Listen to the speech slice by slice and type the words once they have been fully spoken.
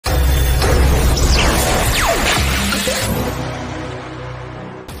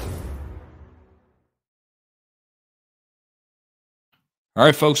All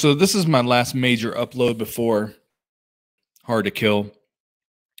right, folks. So this is my last major upload before Hard to Kill.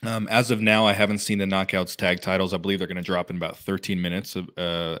 As of now, I haven't seen the Knockouts tag titles. I believe they're going to drop in about 13 minutes of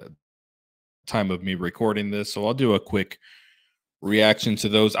time of me recording this. So I'll do a quick reaction to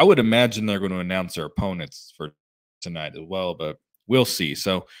those. I would imagine they're going to announce their opponents for tonight as well, but we'll see.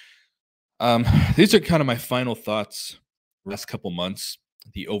 So these are kind of my final thoughts last couple months,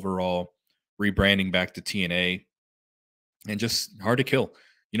 the overall rebranding back to TNA and just Hard to Kill.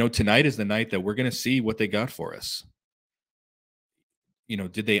 Tonight is the night that we're going to see what they got for us.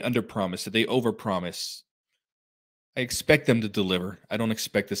 Did they underpromise? Did they overpromise? I expect them to deliver. I don't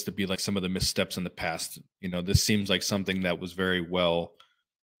expect this to be like some of the missteps in the past. This seems like something that was very well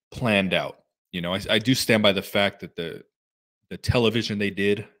planned out. I do stand by the fact that the television they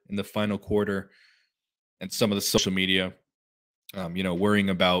did in the final quarter and some of the social media, worrying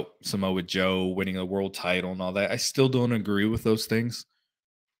about Samoa Joe winning a world title and all that. I still don't agree with those things.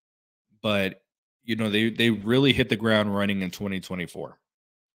 But they really hit the ground running in 2024.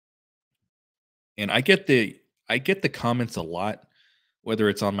 And I get the comments a lot, whether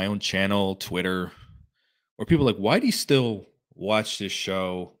it's on my own channel, Twitter, or people like, why do you still watch this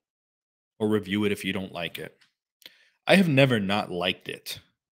show or review it if you don't like it? I have never not liked it.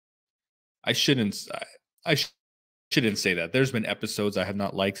 I shouldn't I shouldn't say that. There's been episodes I have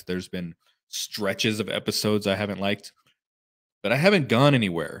not liked. There's been stretches of episodes I haven't liked, but I haven't gone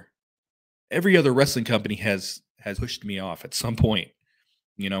anywhere. Every other wrestling company has pushed me off at some point,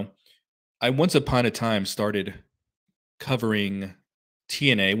 you know. I once upon a time started covering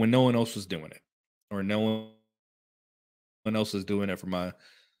TNA when no one else was doing it, or no one else is doing it from a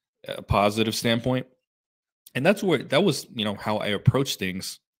positive standpoint. And that was, how I approached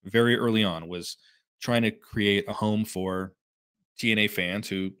things very early on, was trying to create a home for TNA fans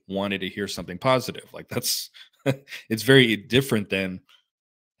who wanted to hear something positive. Like that's it's very different than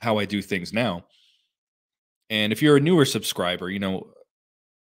how I do things now. And if you're a newer subscriber,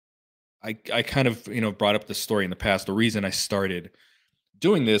 I kind of, brought up this story in the past. The reason I started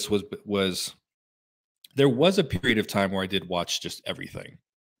doing this was there was a period of time where I did watch just everything.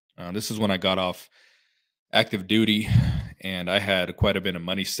 This is when I got off active duty and I had quite a bit of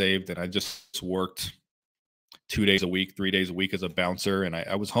money saved, and I just worked 2 days a week, 3 days a week as a bouncer, and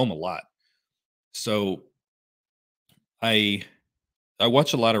I was home a lot. So I I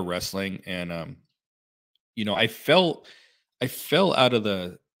watch a lot of wrestling, and I fell out of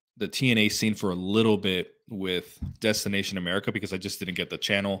the TNA scene for a little bit with Destination America because I just didn't get the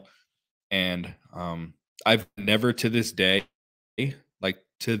channel, and I've never to this day, like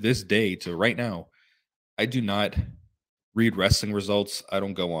to this day, to right now, I do not read wrestling results. I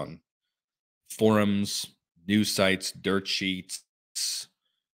don't go on forums, news sites, dirt sheets,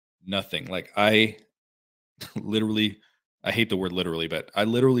 nothing. Like I literally, I hate the word literally, but I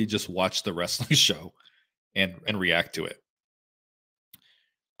literally just watch the wrestling show and react to it.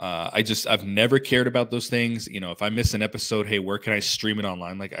 I've never cared about those things. If I miss an episode, hey, where can I stream it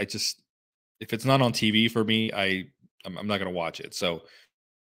online? Like if it's not on TV for me, I'm not gonna watch it. So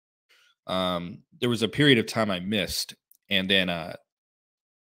there was a period of time I missed, and then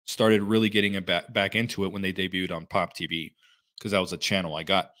started really getting back into it when they debuted on Pop TV, because that was a channel I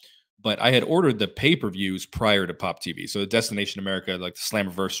got. But I had ordered the pay-per-views prior to Pop TV. So the Destination America, like the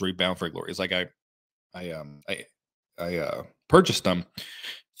Slammiversary, Bound for Glory, is like I purchased them,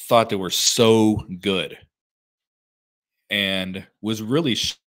 thought they were so good, and was really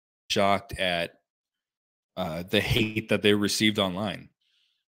shocked at the hate that they received online.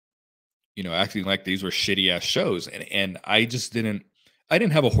 Acting like these were shitty ass shows, and I didn't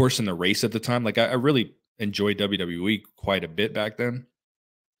have a horse in the race at the time. Like I really enjoyed WWE quite a bit back then,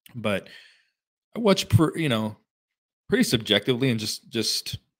 but I watched pretty subjectively and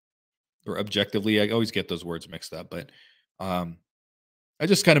just or objectively. I always get those words mixed up, but I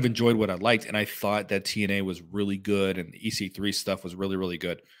just kind of enjoyed what I liked, and I thought that TNA was really good, and the EC3 stuff was really, really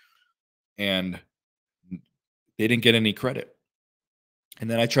good, and they didn't get any credit. And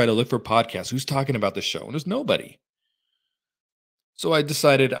then I tried to look for podcasts. Who's talking about the show? And there's nobody. So I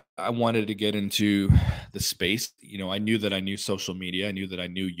decided I wanted to get into the space. I knew that I knew social media. I knew that I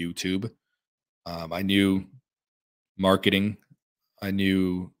knew YouTube. I knew marketing. I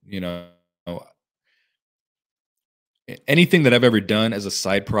knew, anything that I've ever done as a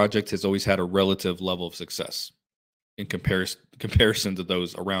side project has always had a relative level of success in comparison to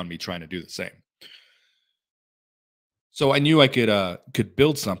those around me trying to do the same. So I knew I could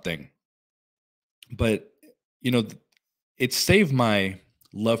build something, but you know, it saved my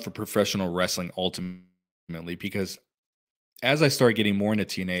love for professional wrestling ultimately, because as I started getting more into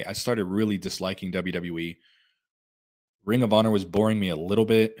TNA, I started really disliking WWE. Ring of Honor was boring me a little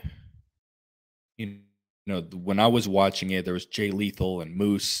bit. You when I was watching it, there was Jay Lethal and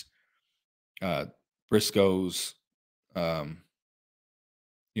Moose, uh, Briscoes, um,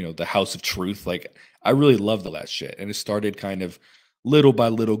 the House of Truth. Like I really loved all that shit, and it started kind of little by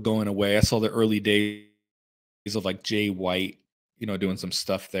little going away. I saw the early days of like Jay White, doing some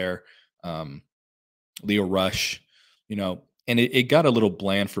stuff there. Um, Leo Rush, and it got a little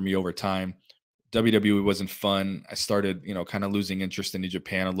bland for me over time. WWE wasn't fun. I started, kind of losing interest in New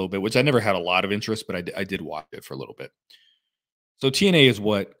Japan a little bit, which I never had a lot of interest, but I did watch it for a little bit. So TNA is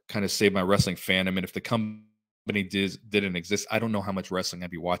what kind of saved my wrestling fandom. And if the company didn't exist, I don't know how much wrestling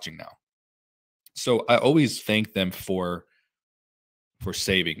I'd be watching now. So I always thank them for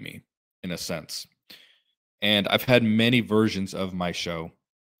saving me in a sense. And I've had many versions of my show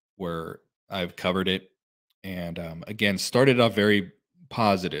where I've covered it, and again started off very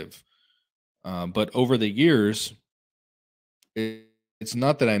positive. But over the years, it's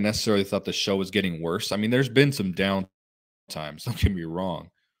not that I necessarily thought the show was getting worse. I mean, there's been some down times. Don't get me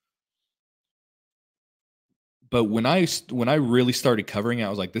wrong. But when I really started covering it, I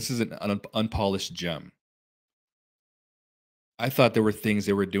was like, this is an unpolished gem. I thought there were things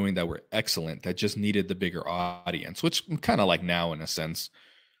they were doing that were excellent that just needed the bigger audience, which I'm kind of like now in a sense.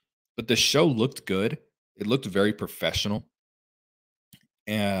 But the show looked good. It looked very professional.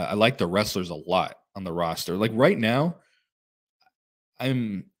 And I like the wrestlers a lot on the roster. Like right now, I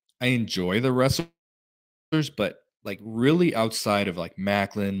enjoy the wrestlers, but like really outside of like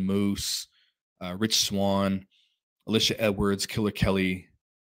Macklin, Moose, Rich Swan, Alicia Edwards, Killer Kelly,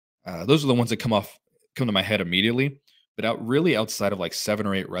 those are the ones that come to my head immediately. But really outside of like 7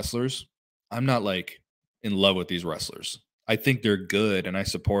 or 8 wrestlers, I'm not like in love with these wrestlers. I think they're good and I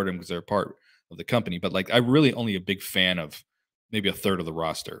support them because they're part of the company. But like, I really only a big fan of maybe a third of the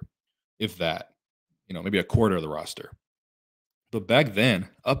roster, if that, maybe a quarter of the roster. But back then,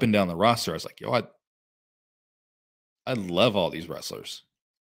 up and down the roster, I was like, yo, I love all these wrestlers,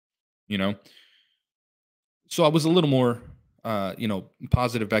 you know? So I was a little more,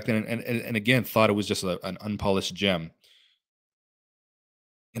 positive back then. And again, thought it was just an unpolished gem.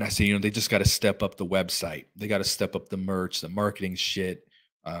 And I say, they just got to step up the website. They got to step up the merch, the marketing shit.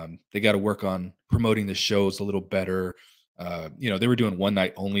 They got to work on promoting the shows a little better. They were doing one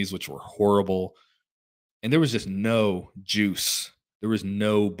night onlys, which were horrible. And there was just no juice. There was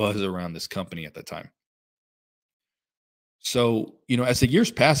no buzz around this company at the time. So, as the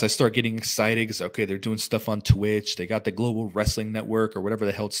years pass, I start getting excited because okay, they're doing stuff on Twitch. They got the Global Wrestling Network or whatever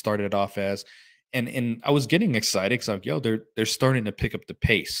the hell it started off as. And I was getting excited because I'm like, yo, they're starting to pick up the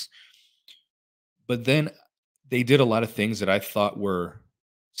pace. But then they did a lot of things that I thought were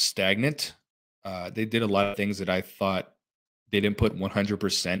stagnant. They did a lot of things that I thought they didn't put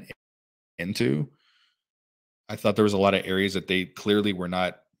 100% into. I thought there was a lot of areas that they clearly were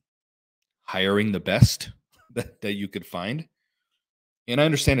not hiring the best that you could find. And I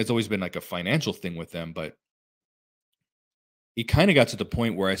understand it's always been like a financial thing with them, but it kind of got to the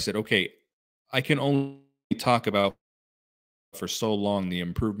point where I said, okay, I can only talk about for so long the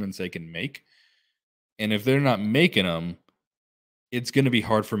improvements they can make. And if they're not making them, it's going to be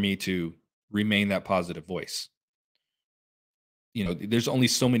hard for me to remain that positive voice. There's only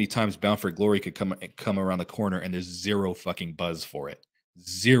so many times Bound for Glory could come around the corner and there's zero fucking buzz for it.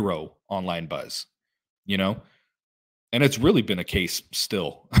 Zero online buzz, you know? And it's really been a case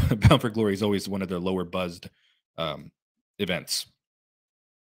still. Bound for Glory is always one of their lower buzzed events.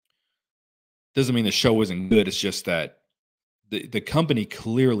 Doesn't mean the show isn't good. It's just that the company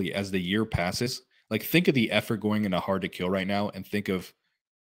clearly, as the year passes, like think of the effort going into Hard to Kill right now, and think of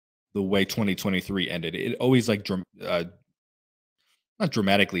the way 2023 ended. It always like not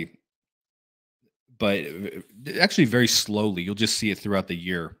dramatically, but actually very slowly. You'll just see it throughout the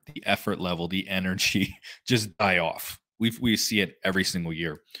year. The effort level, the energy, just die off. We see it every single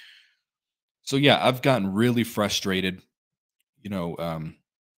year. So yeah, I've gotten really frustrated. You know, um,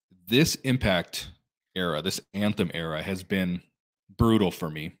 this Impact era, this Anthem era, has been brutal for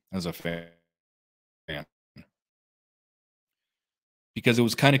me as a fan because it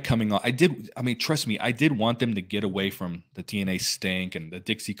was kind of coming on. I mean, trust me, I did want them to get away from the TNA stank and the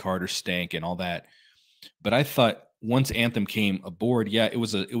Dixie Carter stank and all that. But I thought once Anthem came aboard, yeah, it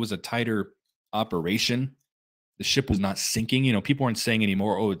was a tighter operation. The ship was not sinking. People aren't saying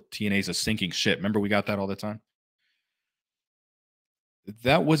anymore, "Oh, TNA is a sinking ship." Remember, we got that all the time.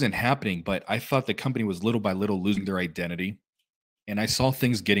 That wasn't happening, but I thought the company was little by little losing their identity, and I saw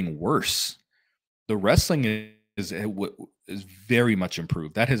things getting worse. The wrestling is very much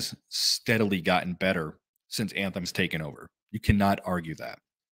improved. That has steadily gotten better since Anthem's taken over. You cannot argue that.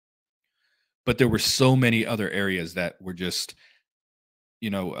 but there were so many other areas that were just, you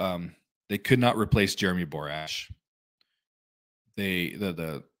know, they could not replace Jeremy Borash.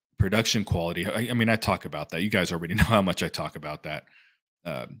 The production quality. I mean, I talk about that. You guys already know how much I talk about that.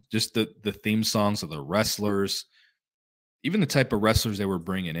 Just the theme songs of the wrestlers, even the type of wrestlers they were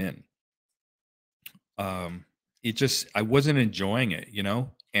bringing in. It just I wasn't enjoying it, you know.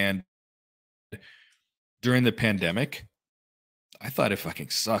 And during the pandemic, I thought it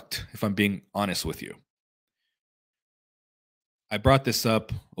fucking sucked. If I'm being honest with you, I brought this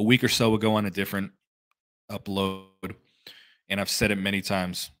up a week or so ago on a different upload, and I've said it many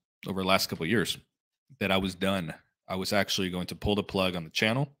times over the last couple of years that I was done. I was actually going to pull the plug on the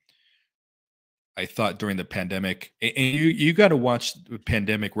channel. I thought during the pandemic, and you got to watch the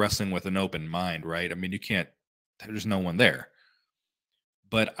pandemic wrestling with an open mind, right? I mean, you can't. There's no one there.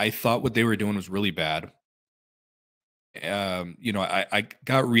 But I thought what they were doing was really bad. You know, I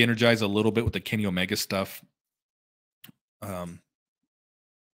got re-energized a little bit with the Kenny Omega stuff. Um,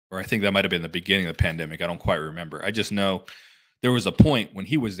 or I think that might have been the beginning of the pandemic. I don't quite remember. I just know there was a point when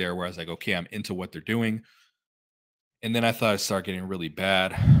he was there where I was like, okay, I'm into what they're doing. And then I thought it started getting really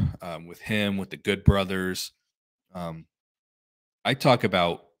bad with him, with the Good Brothers. Um, I talk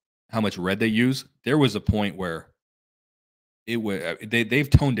about how much red they use. There was a point where it was they've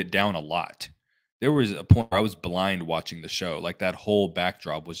toned it down a lot. There was a point where I was blind watching the show. Like that whole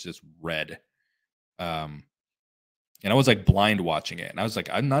backdrop was just red. Um, and I was like blind watching it. And I was like,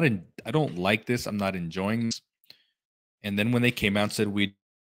 I don't like this. I'm not enjoying this. And then when they came out and said we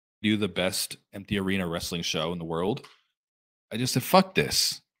do the best empty arena wrestling show in the world, I just said, fuck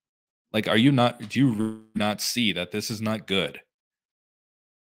this. Like, do you not see that this is not good?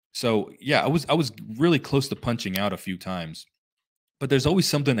 So yeah, I was really close to punching out a few times, but there's always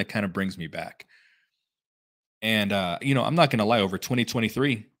something that kind of brings me back. And you know, I'm not gonna lie, over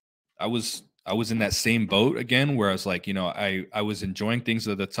 2023, I was in that same boat again where I was like, you know, I was enjoying things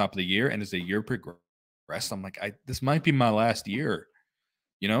at the top of the year, and as the year progressed, I'm like, this might be my last year,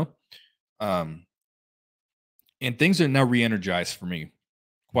 you know? Um, and things are now re-energized for me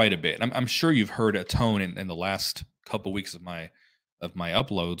quite a bit. I'm sure you've heard a tone in the last couple weeks of my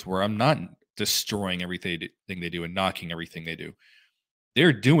uploads where I'm not destroying everything they do and knocking everything they do.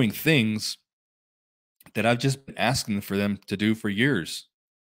 They're doing things that I've just been asking for them to do for years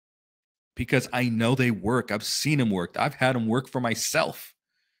because I know they work. I've seen them work. I've had them work for myself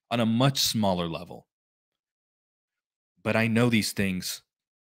on a much smaller level. But I know these things,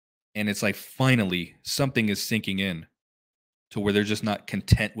 and it's like finally something is sinking in to where they're just not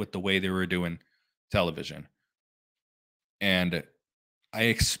content with the way they were doing television. And I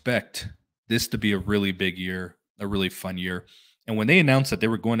expect this to be a really big year, a really fun year. And when they announced that they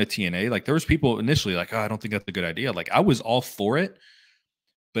were going to TNA, like there was people initially like, "Oh, I don't think that's a good idea." Like I was all for it,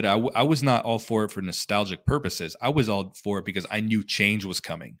 but I was not all for it for nostalgic purposes. I was all for it because I knew change was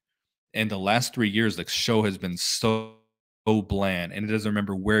coming. And the last 3 years, the show has been so bland, and it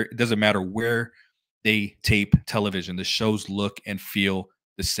doesn't matter where they tape television. The shows look and feel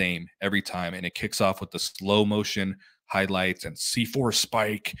the same every time, and it kicks off with the slow motion highlights and C4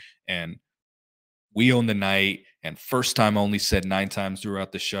 spike and we own the night and first time only said 9 times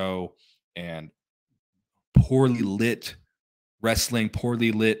throughout the show and poorly lit wrestling,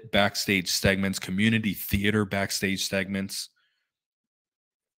 poorly lit backstage segments, community theater backstage segments.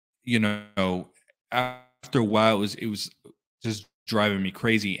 You know, after a while, it was just driving me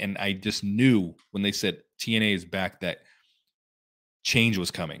crazy, and I just knew when they said TNA is back that change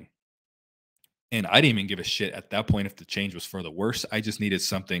was coming. And I didn't even give a shit at that point if the change was for the worse. I just needed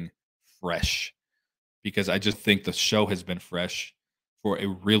something fresh because I just think the show has been fresh for a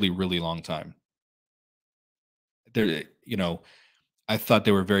really, really long time. There, you know, I thought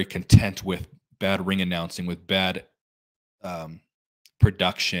they were very content with bad ring announcing, with bad um,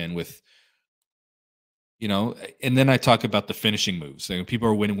 production, with and then I talk about the finishing moves. Like, people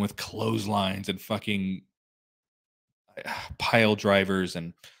are winning with clotheslines and fucking pile drivers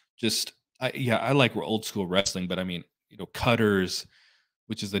and just yeah, I like old school wrestling, but I mean, cutters,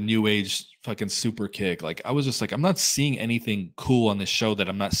 which is the new age fucking super kick. Like I was just like, I'm not seeing anything cool on this show that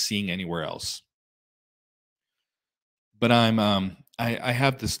I'm not seeing anywhere else. But I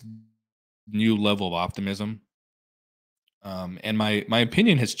have this new level of optimism. And my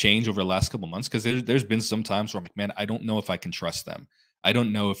opinion has changed over the last couple months because there's been some times where I'm like, man, I don't know if I can trust them. I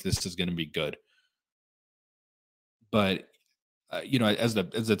don't know if this is going to be good. But as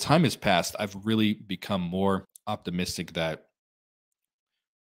the time has passed, I've really become more optimistic that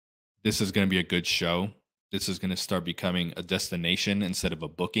this is going to be a good show. This is going to start becoming a destination instead of a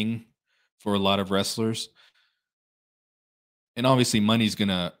booking for a lot of wrestlers. And obviously, money's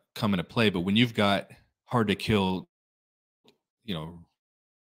gonna come into play. But when you've got Hard to Kill, you know,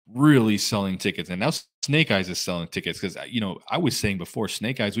 really selling tickets, and now Snake Eyes is selling tickets because I was saying before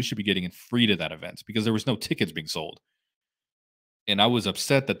Snake Eyes we should be getting in free to that event because there was no tickets being sold, and I was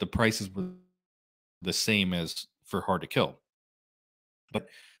upset that the prices were the same as for Hard to Kill. But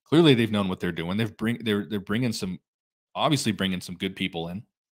clearly they've known what they're doing. They're bringing some obviously bringing some good people in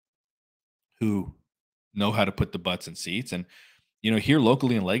who know how to put the butts in seats. And here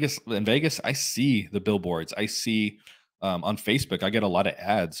locally in Vegas, I see the billboards. I see on Facebook, I get a lot of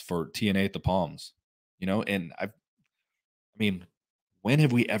ads for TNA at the Palms. And I mean, when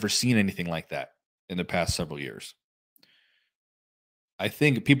have we ever seen anything like that in the past several years? I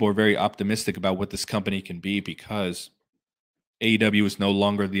think people are very optimistic about what this company can be because AEW is no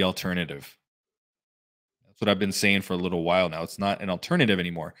longer the alternative. That's what I've been saying for a little while now. It's not an alternative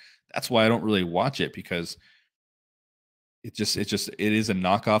anymore. That's why I don't really watch it because it is a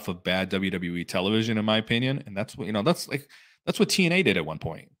knockoff of bad WWE television in my opinion, and that's what TNA did at one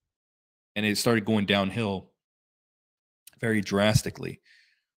point, and it started going downhill very drastically.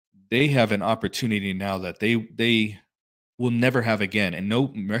 They have an opportunity now that they will never have again, and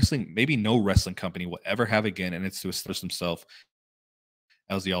maybe no wrestling company will ever have again, and it's to establish themselves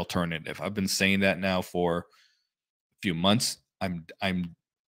as the alternative. I've been saying that now for a few months. I'm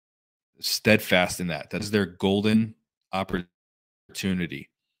steadfast in that. That is their golden opportunity.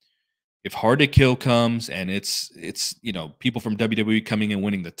 If Hard to Kill comes and it's people from WWE coming and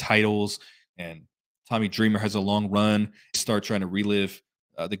winning the titles, and Tommy Dreamer has a long run, start trying to relive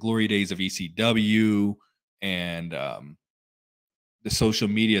the glory days of ECW, and the social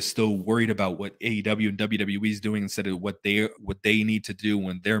media is still worried about what AEW and WWE is doing instead of what they need to do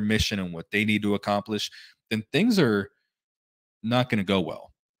and their mission and what they need to accomplish, then things are not going to go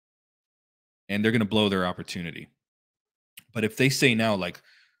well, and they're going to blow their opportunity. But if they say now, like,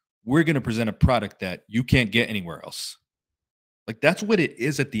 we're going to present a product that you can't get anywhere else, like, that's what it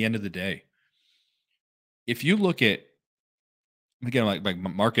is at the end of the day. If you look at, again, like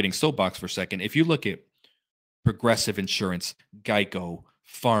marketing soapbox for a second, if you look at Progressive Insurance, Geico,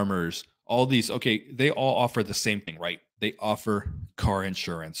 Farmers, all these, okay, they all offer the same thing, right? They offer car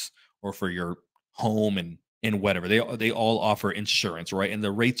insurance or for your home and whatever. They all offer insurance, right? And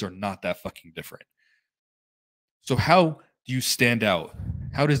the rates are not that fucking different. So how do you stand out?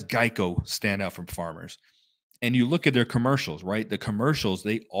 How does Geico stand out from Farmers? And you look at their commercials, right? The commercials,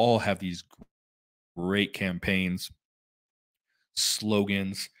 they all have these great campaigns,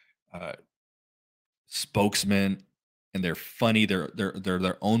 slogans, uh, spokesmen, and they're funny. They're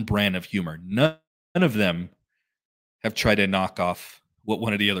their own brand of humor. None of them have tried to knock off what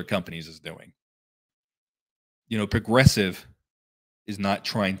one of the other companies is doing. Progressive is not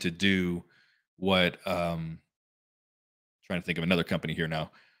trying to do what trying to think of another company here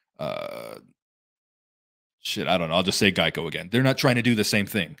now. Uh Shit, I don't know. I'll just say Geico again. They're not trying to do the same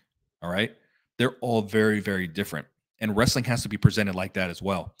thing. All right. They're all very, very different. And wrestling has to be presented like that as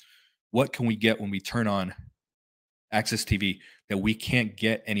well. What can we get when we turn on Access TV that we can't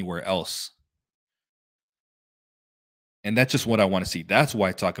get anywhere else? And that's just what I want to see. That's why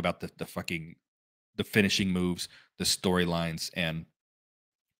I talk about the finishing moves, the storylines, and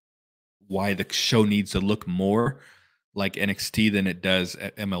why the show needs to look more like NXT than it does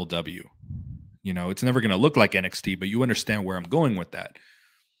at MLW. It's never going to look like NXT, but you understand where I'm going with that.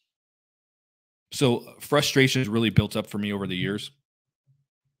 So frustration has really built up for me over the years.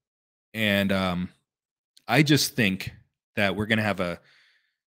 And I just think that we're going to have I've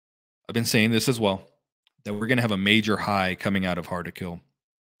been saying this as well, that we're going to have a major high coming out of Hard to Kill.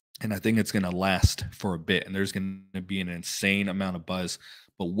 And I think it's going to last for a bit. And there's going to be an insane amount of buzz.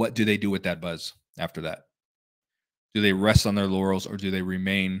 But what do they do with that buzz after that? Do they rest on their laurels or do they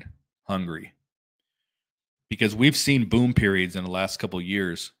remain hungry? Because we've seen boom periods in the last couple of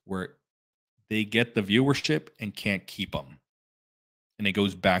years where they get the viewership and can't keep them. And it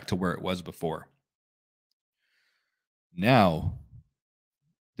goes back to where it was before. Now,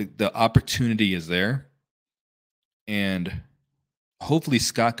 the opportunity is there. And hopefully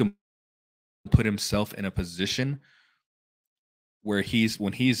Scott can put himself in a position where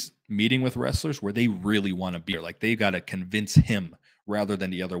when he's meeting with wrestlers where they really want to be there. Like, they got to convince him rather than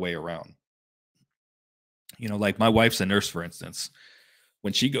the other way around. Like my wife's a nurse, for instance.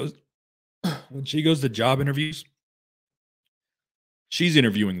 When she goes to job interviews, she's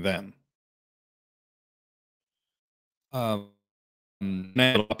interviewing them. Not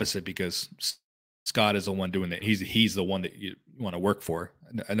opposite, because Scott is the one doing that. He's the one that you want to work for.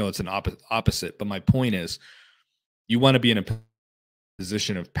 I know it's an opposite, but my point is, you want to be in a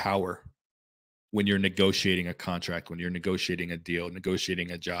position of power when you're negotiating a contract, when you're negotiating a deal,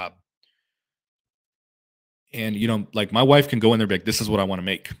 negotiating a job. And like my wife can go in there and be like, this is what I want to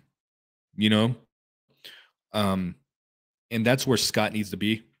make, you know? Um, and that's where Scott needs to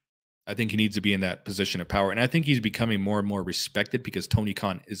be. I think he needs to be in that position of power. And I think he's becoming more and more respected because Tony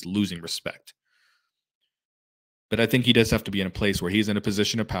Khan is losing respect. But I think he does have to be in a place where he's in a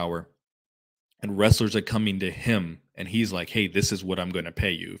position of power and wrestlers are coming to him and he's like, hey, this is what I'm going to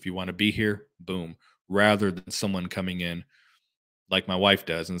pay you. If you want to be here, boom. Rather than someone coming in like my wife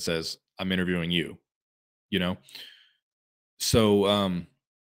does and says, I'm interviewing you, you know? So,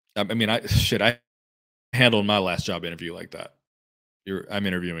 I mean, I handled my last job interview like that. I'm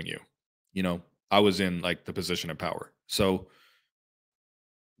interviewing you, you know, I was in like the position of power. So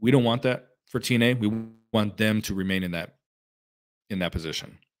we don't want that for TNA. We want them to remain in that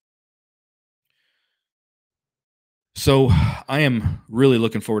position. So I am really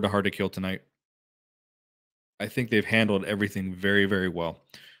looking forward to Hard to Kill tonight. I think they've handled everything very, very well.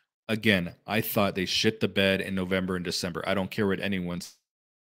 Again, I thought they shit the bed in November and December. I don't care what anyone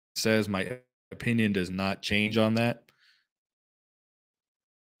says. My opinion does not change on that.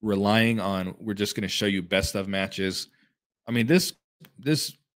 Relying on we're just going to show you best of matches. I mean, this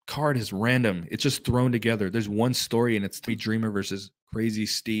card is random. It's just thrown together. There's one story and it's Three Dreamer versus Crazy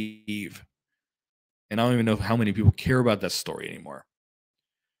Steve. And I don't even know how many people care about that story anymore.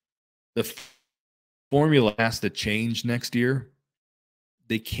 The formula has to change next year.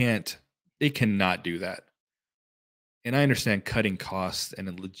 They cannot do that. And I understand cutting costs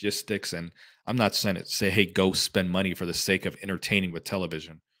and logistics. And I'm not saying to say, hey, go spend money for the sake of entertaining with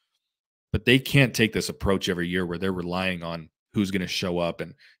television. But they can't take this approach every year where they're relying on who's going to show up.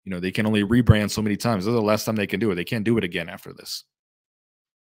 And, they can only rebrand so many times. This is the last time they can do it. They can't do it again after this.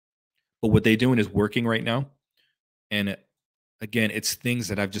 But what they're doing is working right now. And again, it's things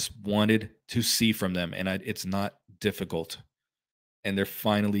that I've just wanted to see from them. And it's not difficult. And they're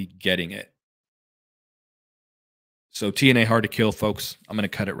finally getting it. So TNA Hard to Kill, folks. I'm going to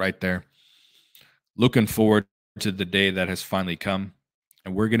cut it right there. Looking forward to the day that has finally come.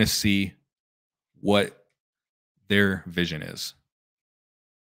 And we're going to see what their vision is.